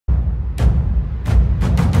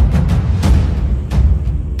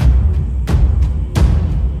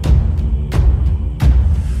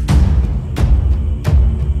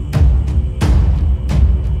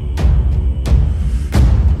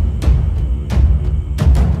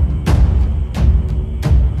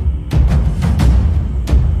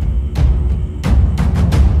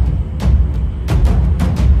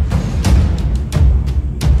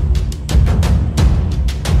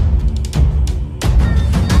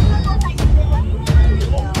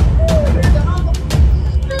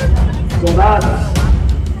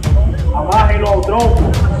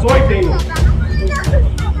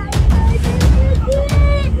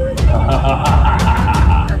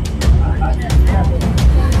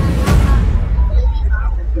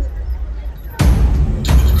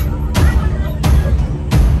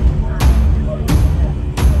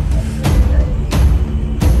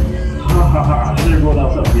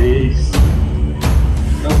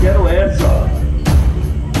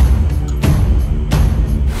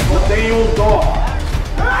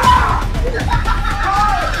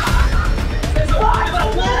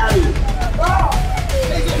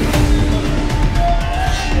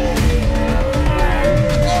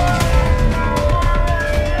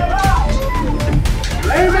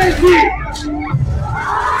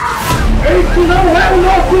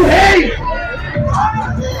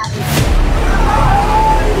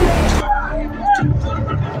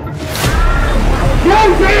Não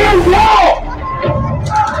tenho dó!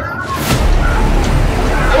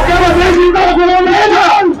 Eu quero ver se dá alguma merda!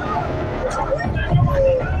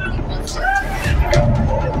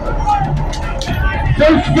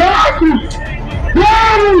 Seus fracos!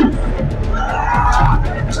 Vamos!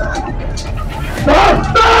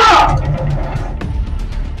 Basta!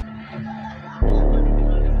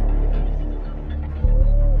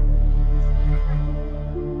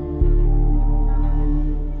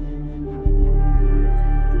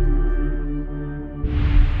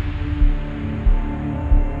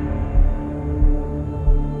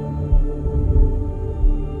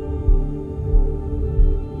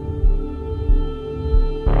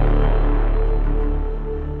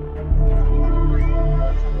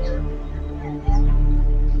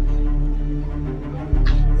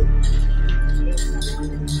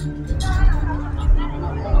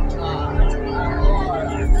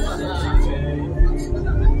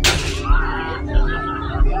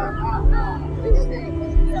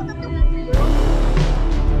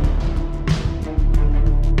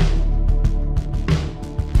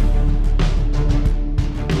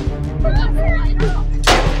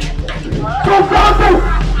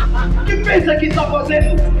 O que pensa que está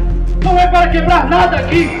fazendo? Não é para quebrar nada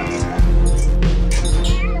aqui.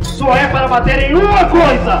 Só é para bater em uma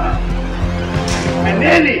coisa. É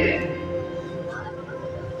nele.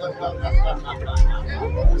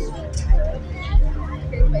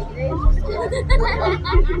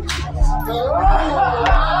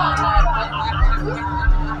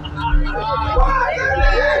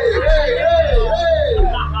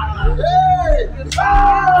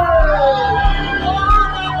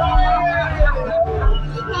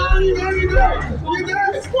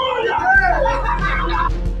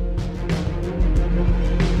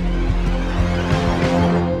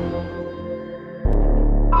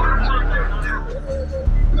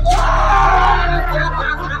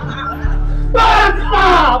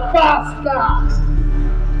 Basta!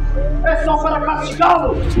 É só para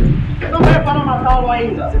castigá-lo, não é para matá-lo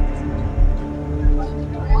ainda.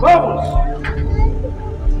 Vamos!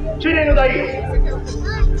 Tirem-no daí!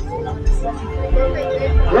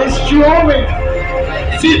 Este homem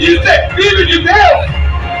se diz ser filho de Deus!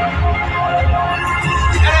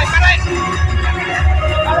 Peraí!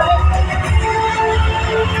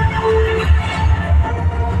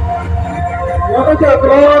 Vamos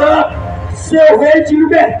agora, seu rei de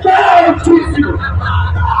libertar, Altíssimo!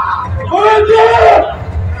 Ande!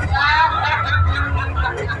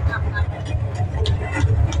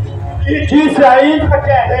 E disse ainda que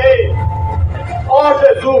é rei. Ó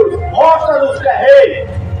Jesus, mostra-nos que é rei.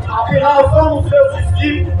 Afinal, somos seus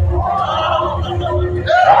discípulos.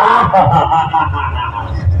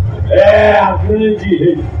 É a grande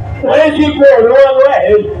rei. Rei de coroa não é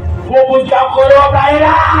rei. Vou buscar a coroa pra ele.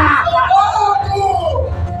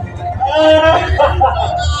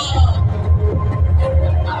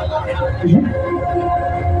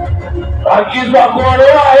 Aqui sua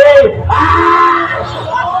coroa, rei.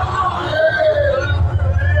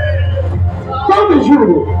 Então me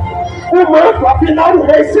juro, o manto, afinal, o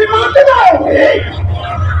rei se manda, não, rei!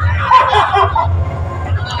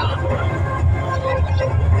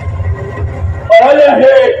 Olha,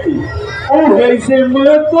 rei, o rei sem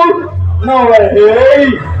manto não é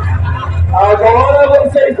rei. Agora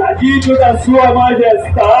você está digno da sua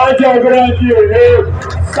majestade, ó grande rei.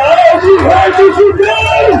 Salve, rei dos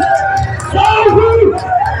judeus!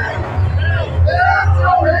 Salve!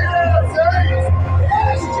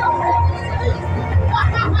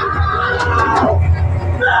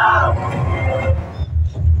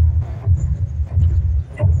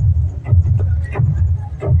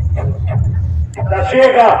 Já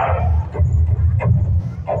chega!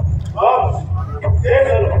 Vamos!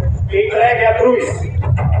 Desça-no! Entregue a cruz!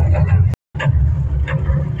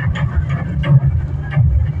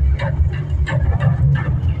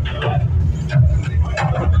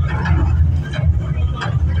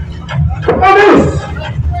 Vamos!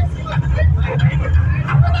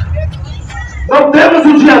 Não temos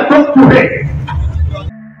o dia todo do rei!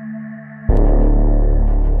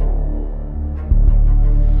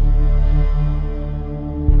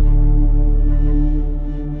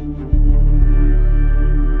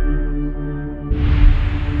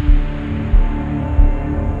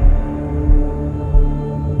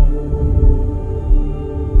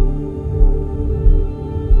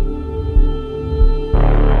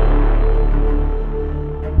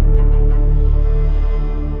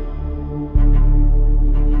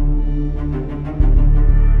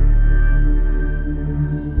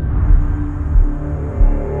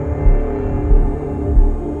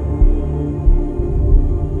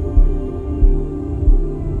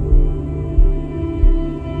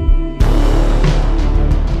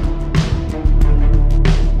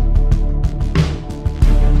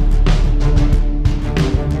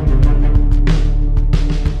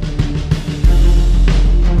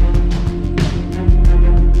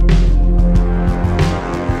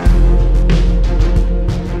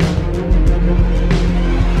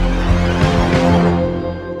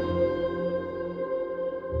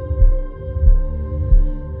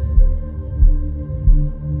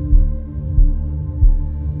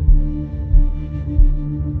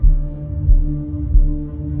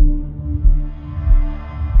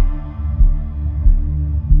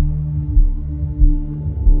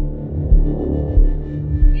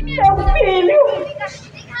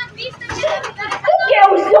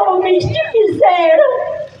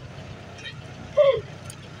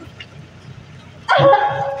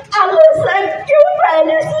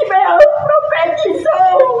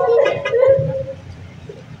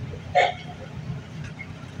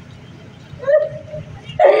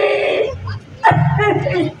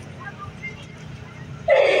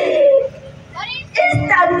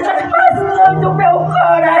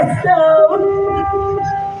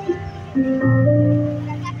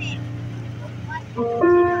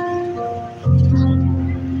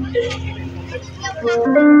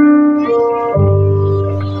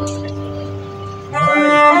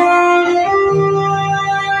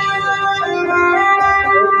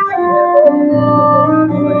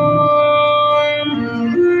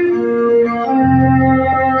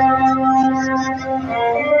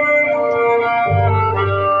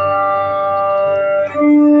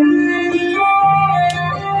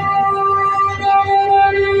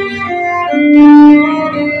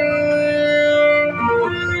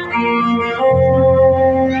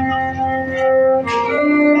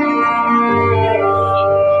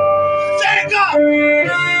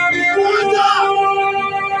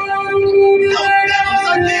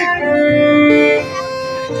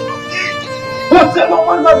 Você não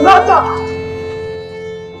manda nada!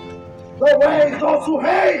 Não és nosso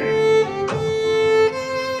rei!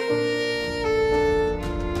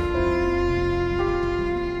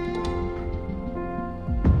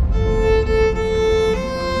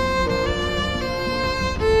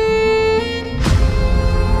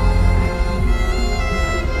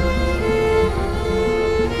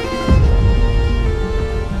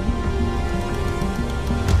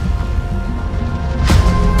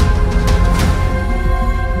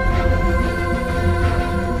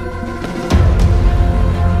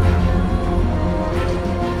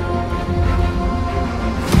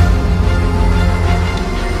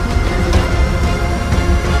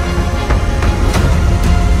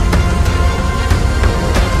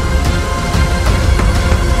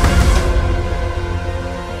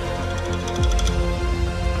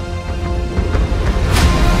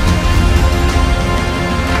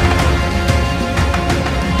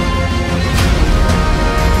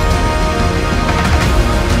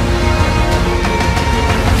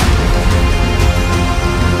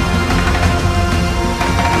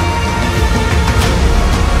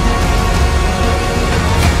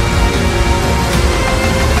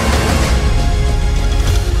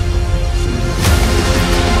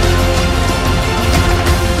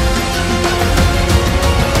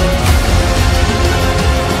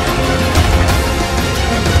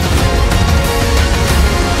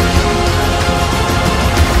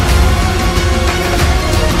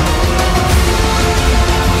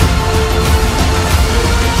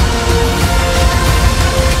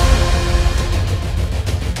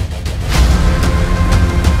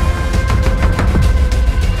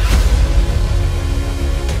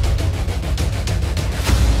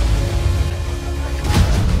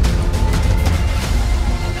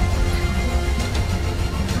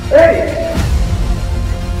 Ei!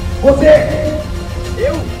 Você!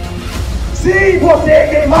 Eu? Sim, você!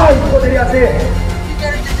 Quem mais poderia ser?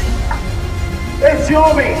 Esse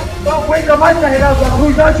homem não aguenta mais carregar sua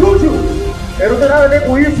cruz, ajude-o! Eu não tenho nada a ver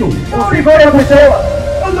com isso! O Senhor é a pessoa!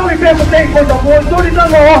 Eu não me perguntei coisa boa, estou lhe dando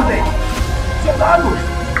uma ordem! Soldados!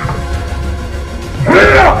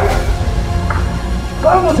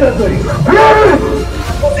 Vamos, Jesus!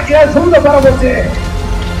 Consegui ajuda para você!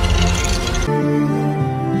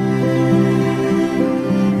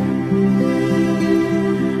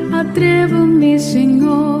 Atrevo-me,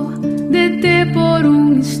 Senhor, deter por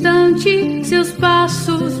um instante seus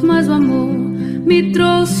passos, mas o amor me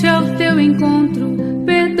trouxe ao teu encontro.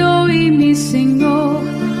 Perdoe-me, Senhor,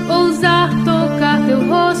 ousar tocar teu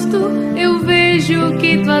rosto. Eu vejo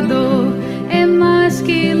que tua dor é mais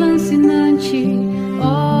que lancinante.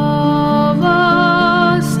 Ó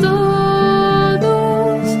vós todos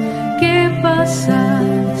que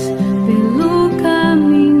passais pelo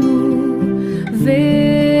caminho,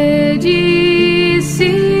 vede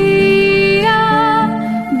se há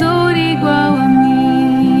dor igual a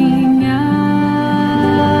minha.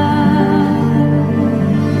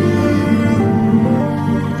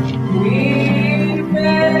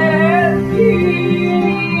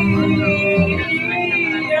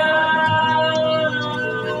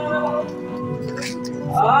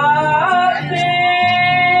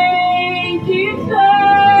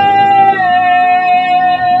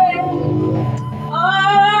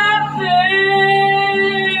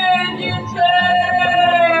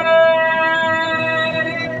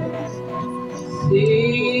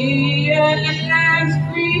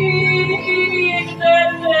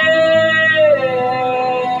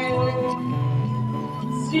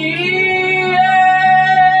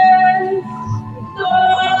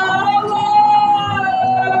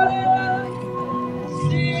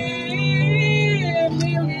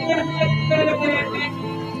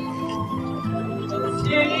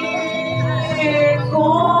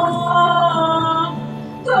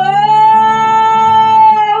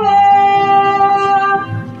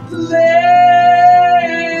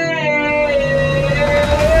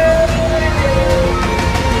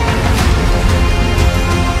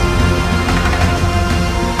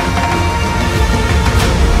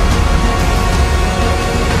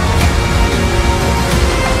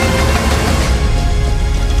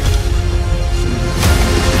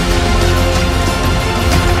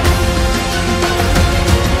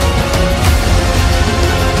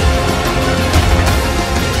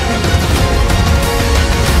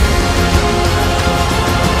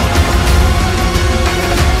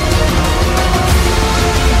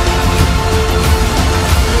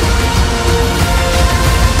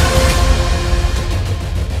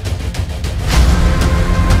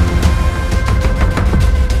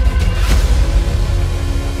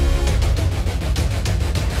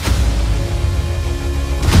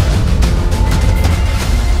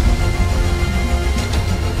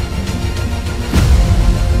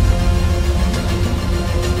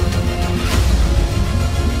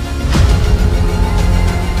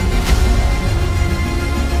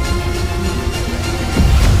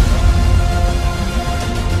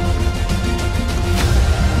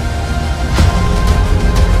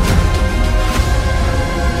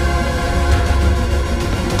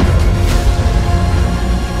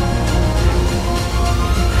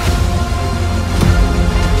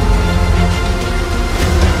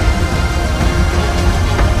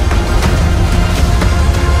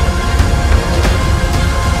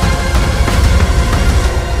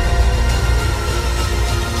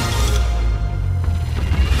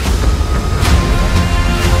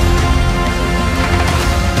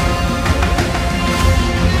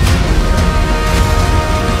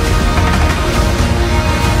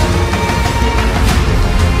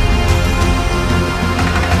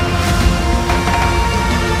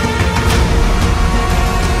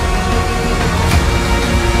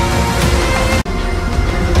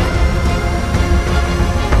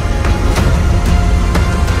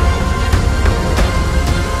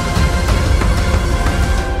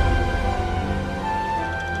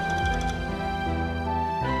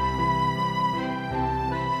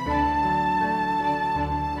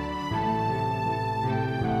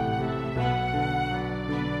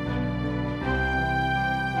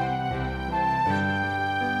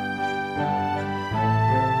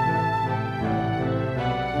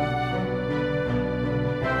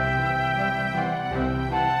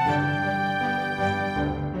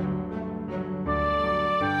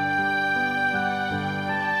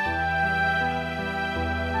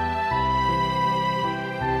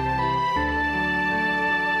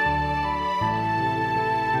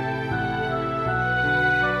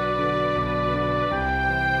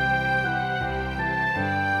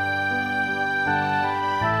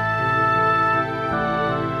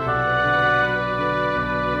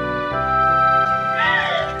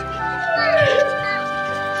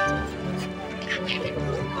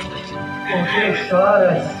 Por que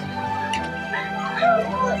choras?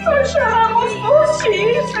 Nós choramos por ti,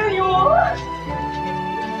 Senhor.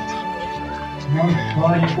 Não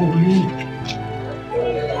chore por mim,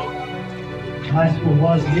 mas por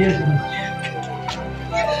vós mesmos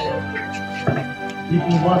e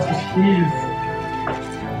por vossos filhos.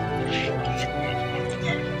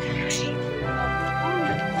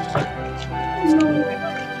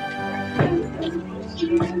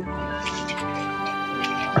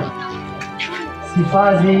 Se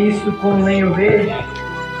fazem isso com lenho verde,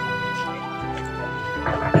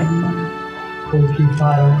 o que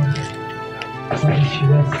farão quando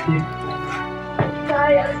estiver seco?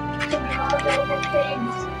 Caia sobre nós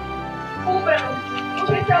derrotemos. Cubra-nos,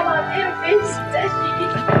 porque se a madeira verde se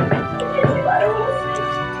agite, porque se varou você.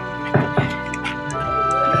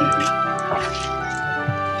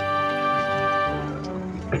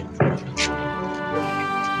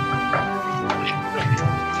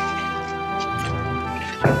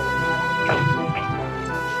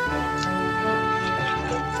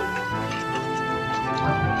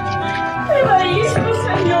 Era isso,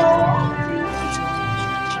 Senhor.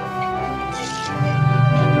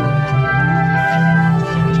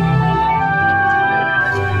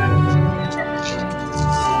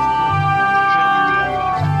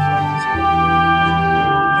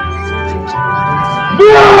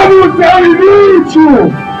 Vamos ao limite!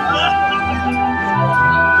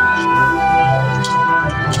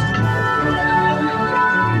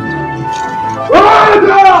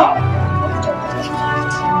 Anda!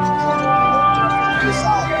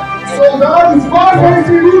 Soldados, façam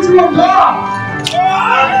esse último lugar!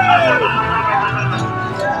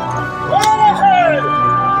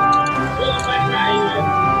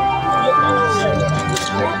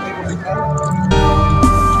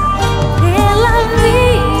 Pela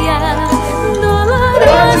via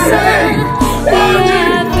dolorosa e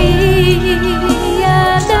a via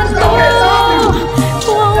da dor,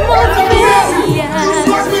 como ovelha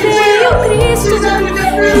veio Cristo,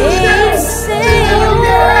 Rei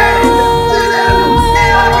Senhor.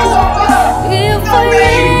 E foi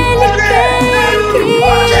Ele quem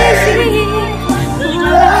quis ir por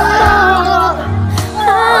amor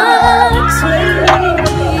a ti e a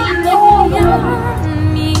mim.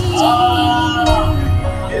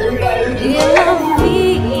 Pela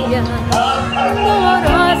via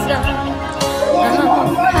dolorosa ao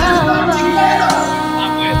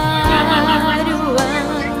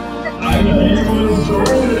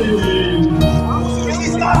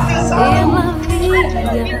Pela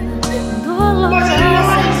via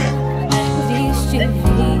dolorosa viste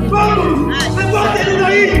vir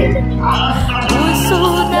os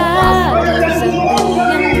soldados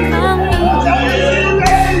abriam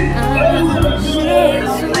caminho a Jesus,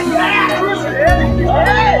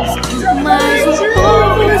 mas o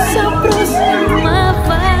povo se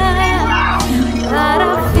aproximava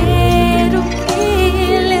para ver o que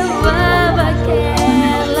levava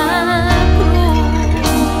aquela cruz.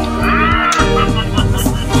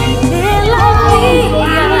 Pela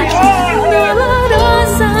via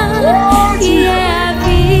dolorosa e a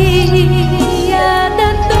via da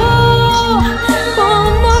dor,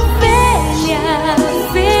 como ovelha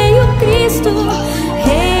veio Cristo,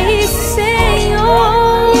 Rei Senhor.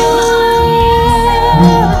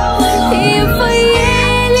 E foi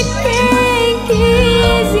Ele quem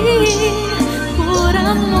quis ir por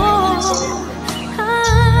amor a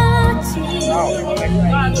ti.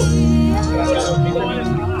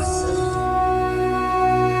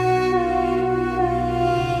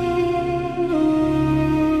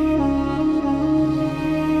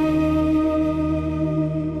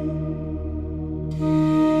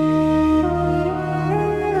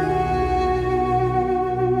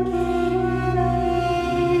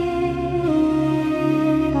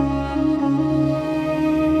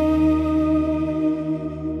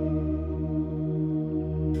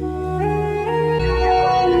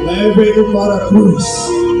 Levem-no para a cruz.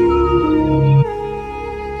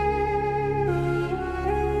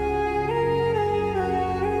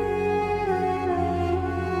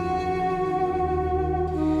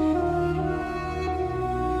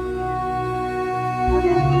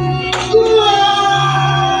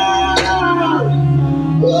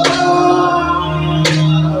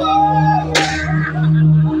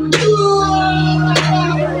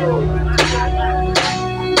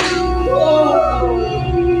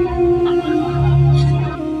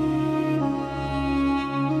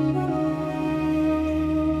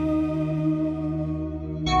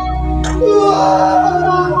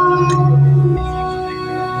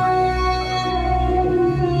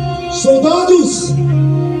 Soldados,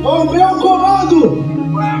 ao meu comando!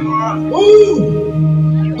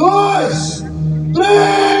 1, 2,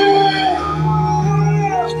 3.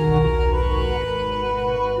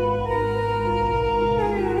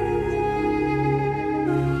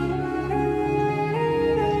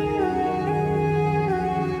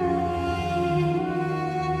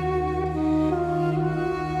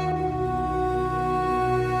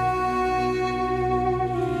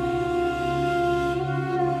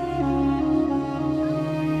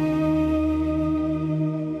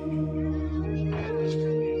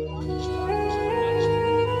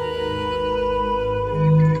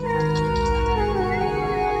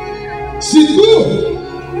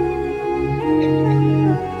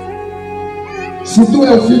 Se tu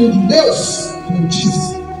é o filho de Deus, como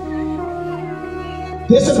diz,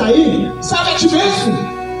 desça daí, salve a ti mesmo.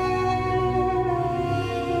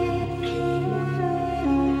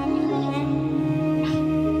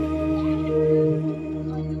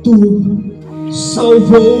 Tu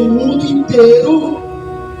salvou o mundo inteiro,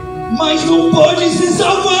 mas não pode se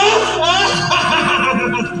salvar.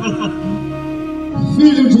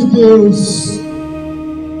 Filho de Deus.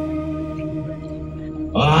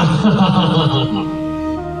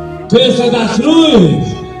 Desça da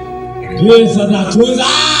cruz! Desça da cruz!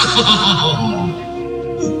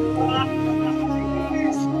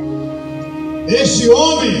 Este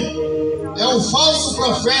homem é um falso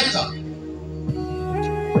profeta.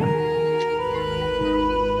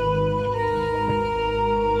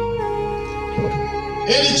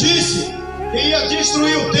 Ele disse que ia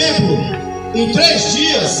destruir o templo em 3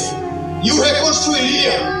 dias e o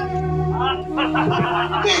reconstruiria.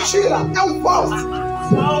 Mentira! É um falso!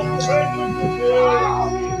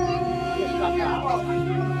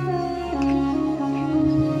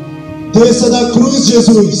 Desça da cruz,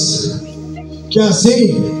 Jesus, que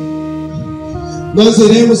assim nós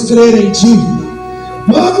iremos crer em Ti.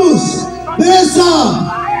 Vamos! Desça!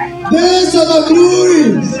 Desça da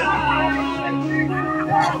cruz!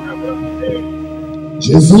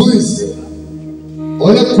 Jesus,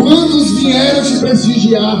 olha quantos vieram te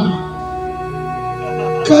prestigiar.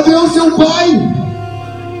 Cadê o seu pai?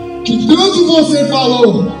 Que tanto você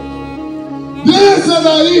falou? Desça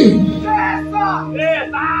daí! Desça!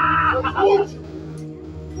 Desça!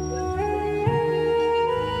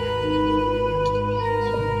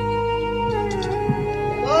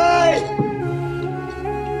 Pai!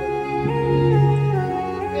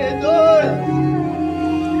 Perdoe!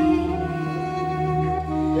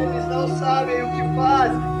 Eles não sabem o que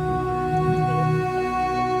fazem.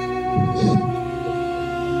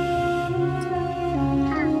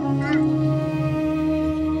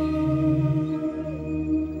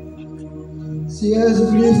 Se és o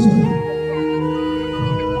Cristo,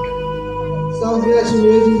 salve a ti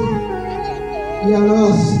mesmo e a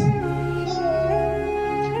nós.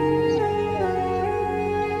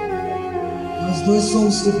 Nós dois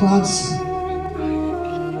somos culpados.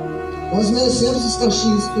 Nós merecemos os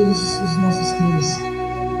castigos pelos os nossos crimes.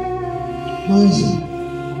 Mas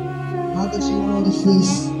nada de mal ele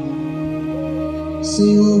fez.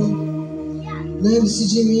 Senhor, lembre-se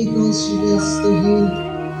de mim quando estivesse teu reino.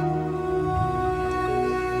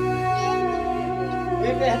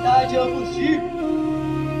 Em verdade eu vos digo,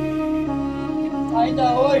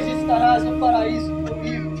 ainda hoje estarás no paraíso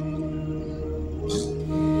comigo.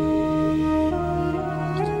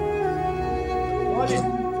 Olha,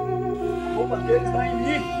 a roupa dele está em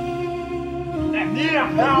mim. É minha!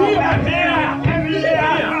 Não, é minha! É minha!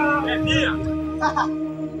 É minha!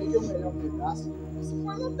 Peguei o melhor pedaço.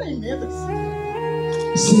 Mas não tem emendas.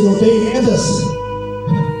 Se não tem emendas,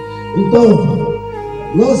 então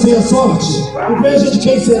lancem a sorte e veja de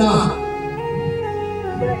quem será.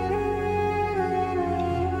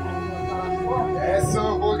 Essa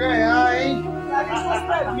eu vou ganhar, hein? Traga suas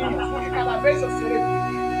pedrinhas, porque cada vez eu serei.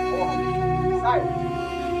 Sai!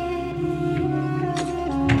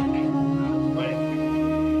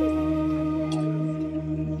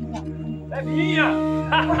 É minha!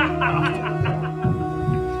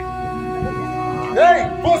 Ei,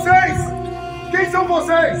 vocês! Quem são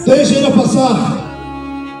vocês? Deixem ela passar!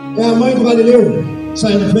 É a mãe do Galileu.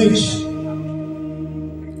 Sai na frente.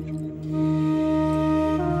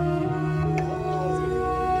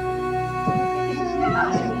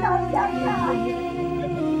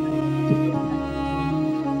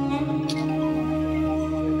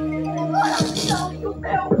 Coração do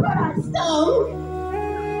meu coração.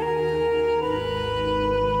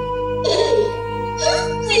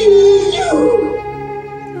 Filho,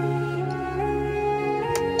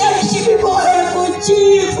 deixe-me morrer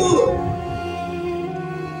contigo.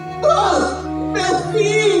 Oh, meu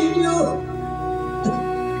filho.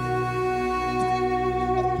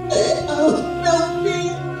 Oh, meu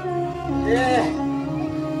filho.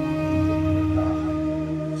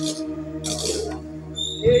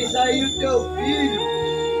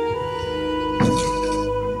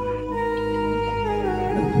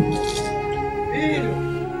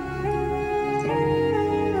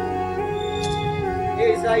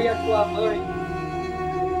 Traz aí a tua mãe.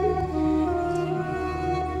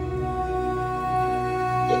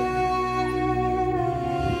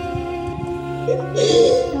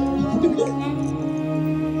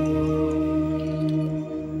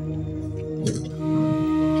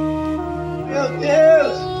 Meu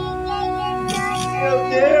Deus! Meu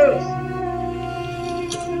Deus!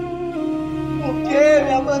 Por que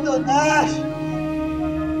me abandonaste?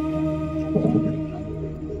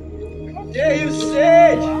 Tenho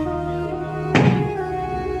sede!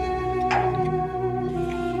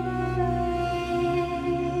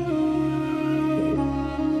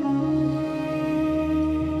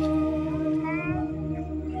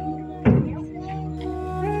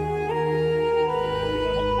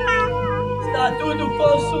 Está tudo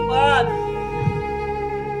consumado!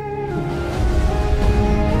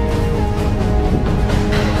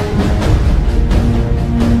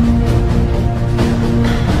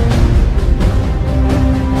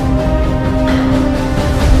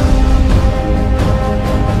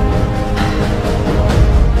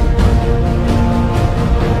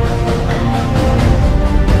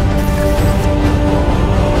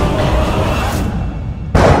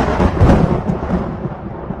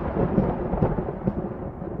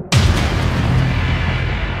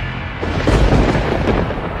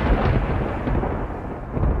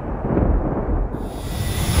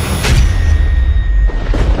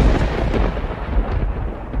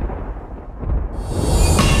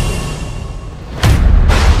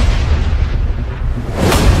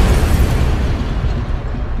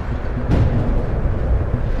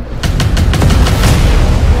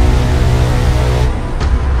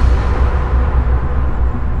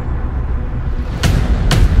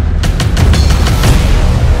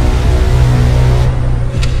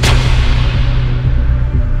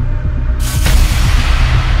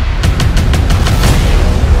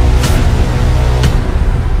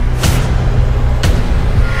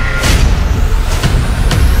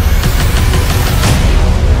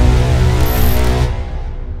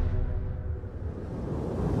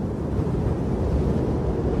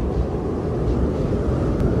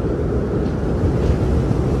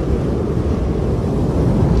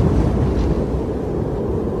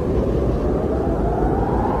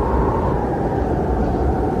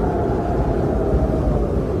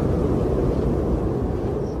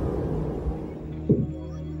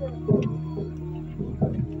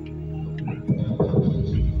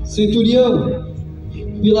 Centurião,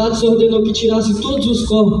 Pilatos ordenou que tirasse todos os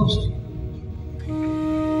corpos.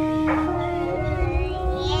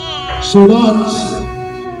 Soldados,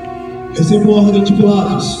 recebo a ordem de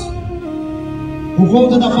Pilatos. Por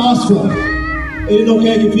conta da Páscoa, ele não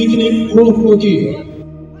quer que fique nenhum corpo aqui.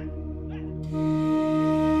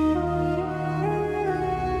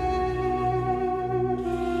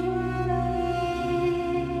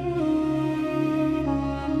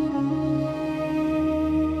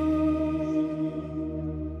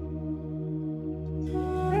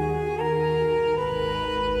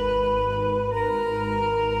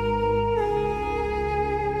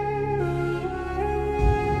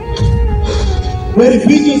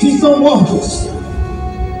 Verifiquem se estão mortos.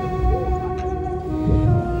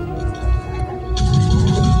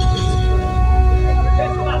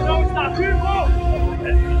 Esse ladrão está vivo!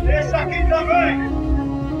 Esse aqui também!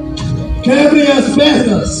 Quebrem as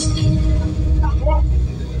pernas.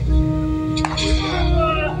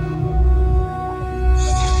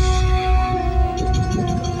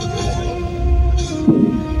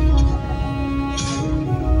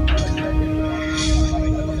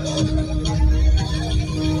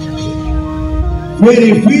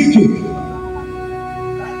 Verifique.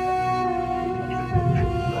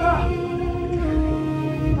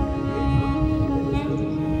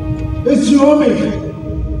 Esse homem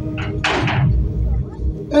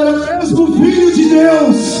era mesmo filho de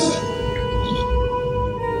Deus.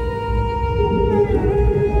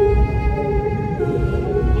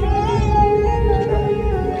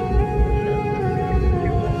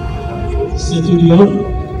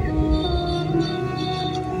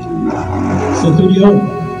 Centurião,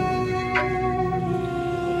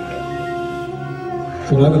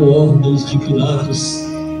 trago ordens de Pilatos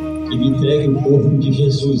que me entregue o corpo de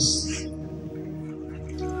Jesus.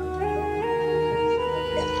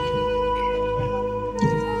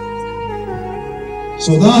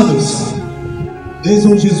 Soldados,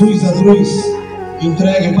 desçam Jesus da cruz e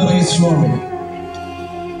entreguem para esse homem.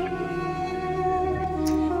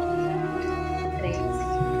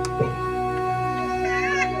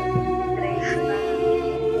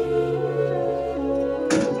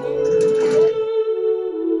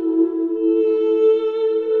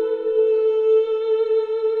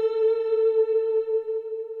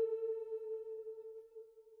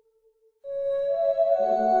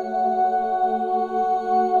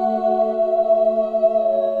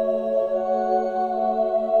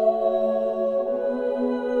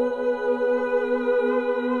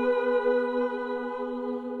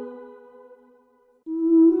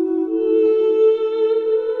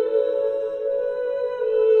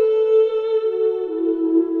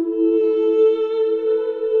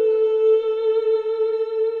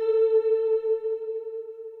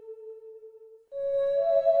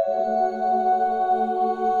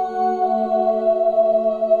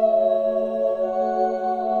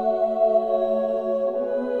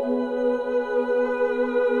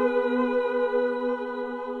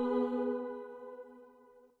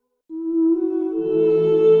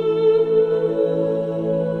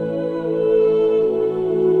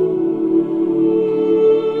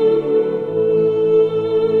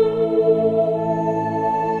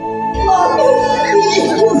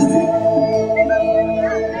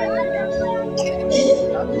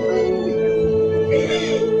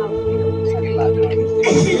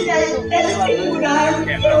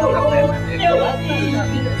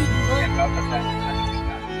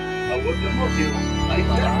 outro morreu. Aí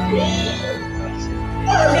vai.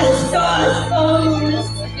 Olha só as mãos.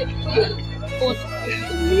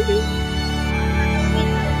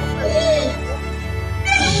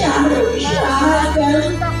 Deixaram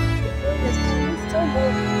chagas.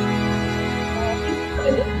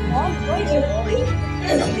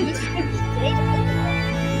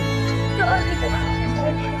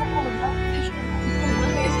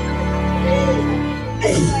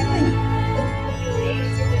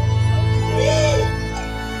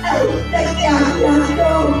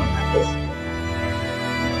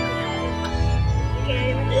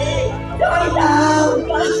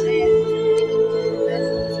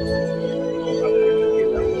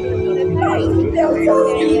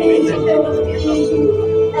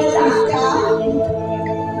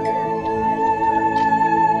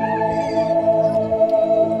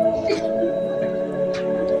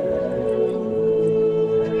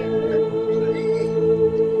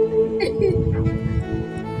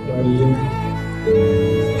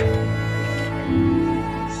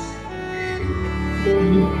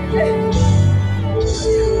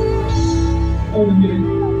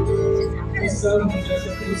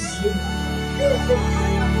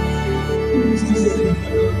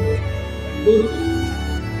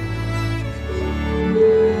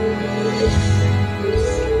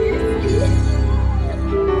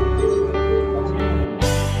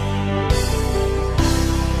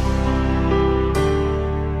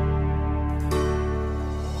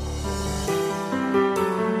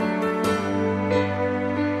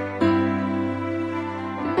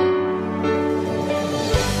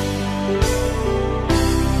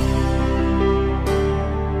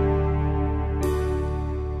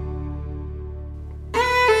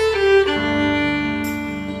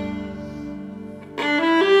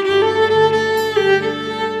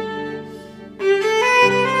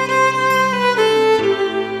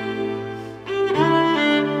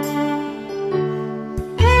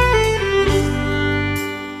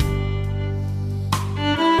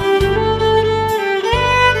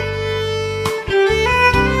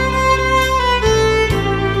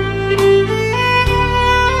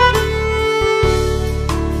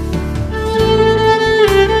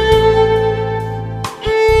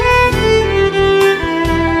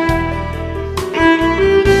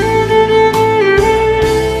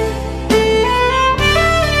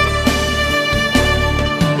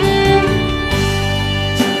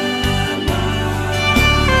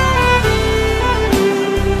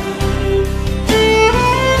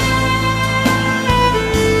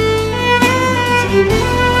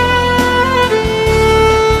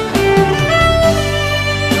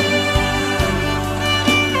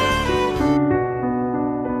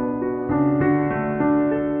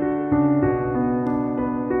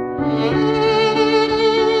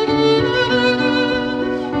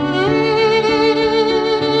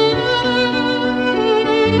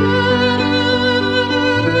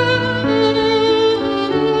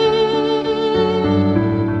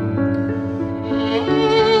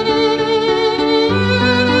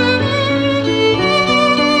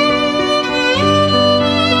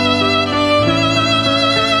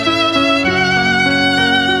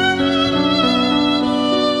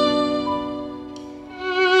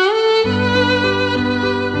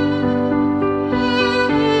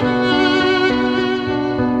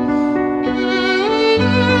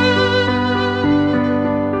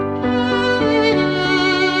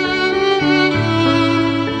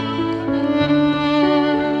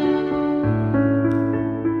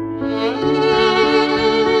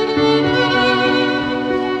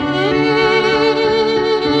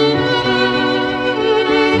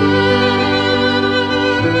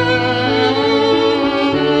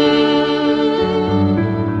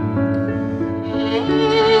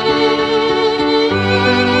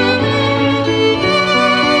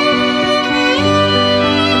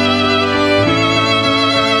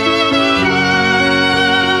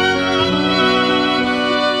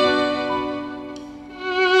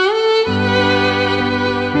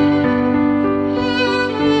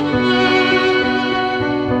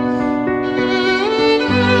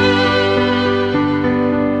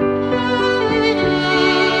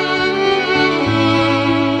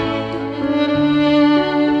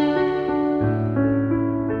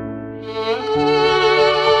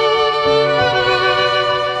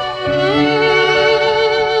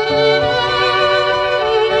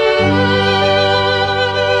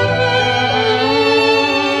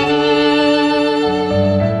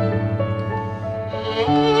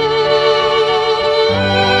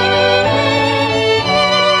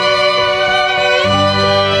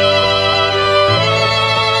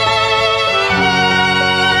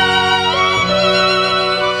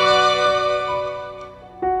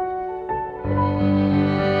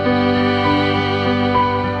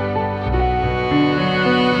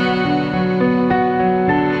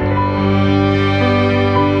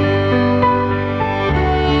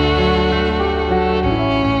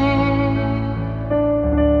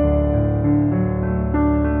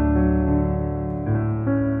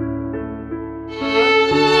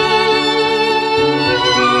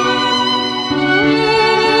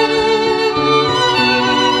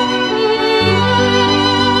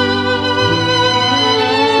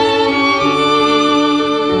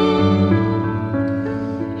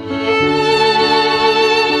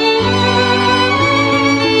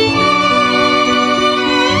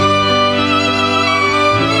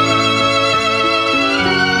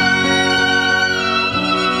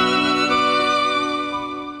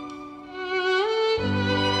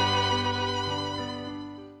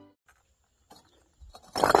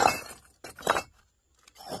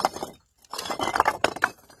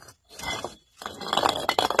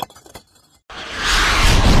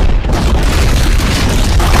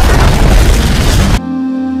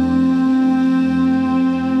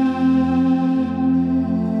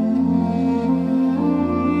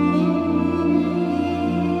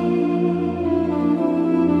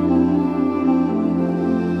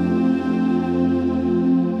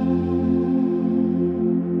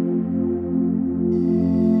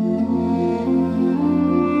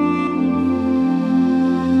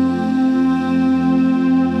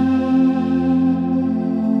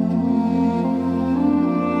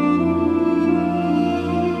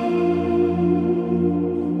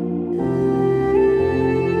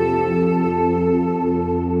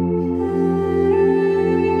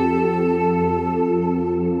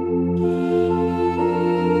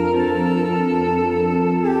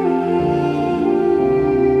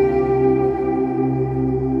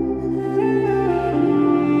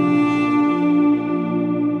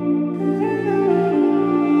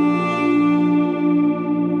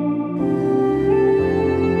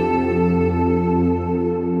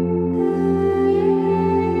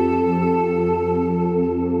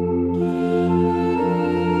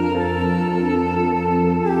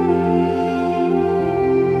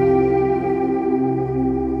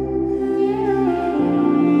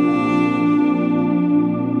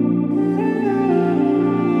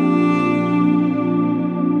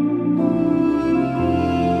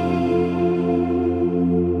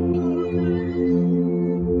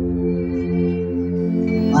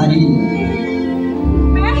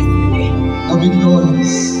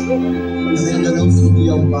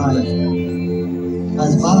 Pai,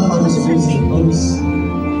 mas vá para os meus irmãos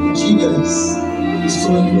e diga-lhes: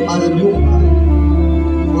 estou indo para o meu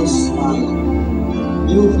Pai, vosso Pai,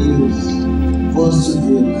 meu Deus, vosso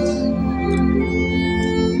Deus.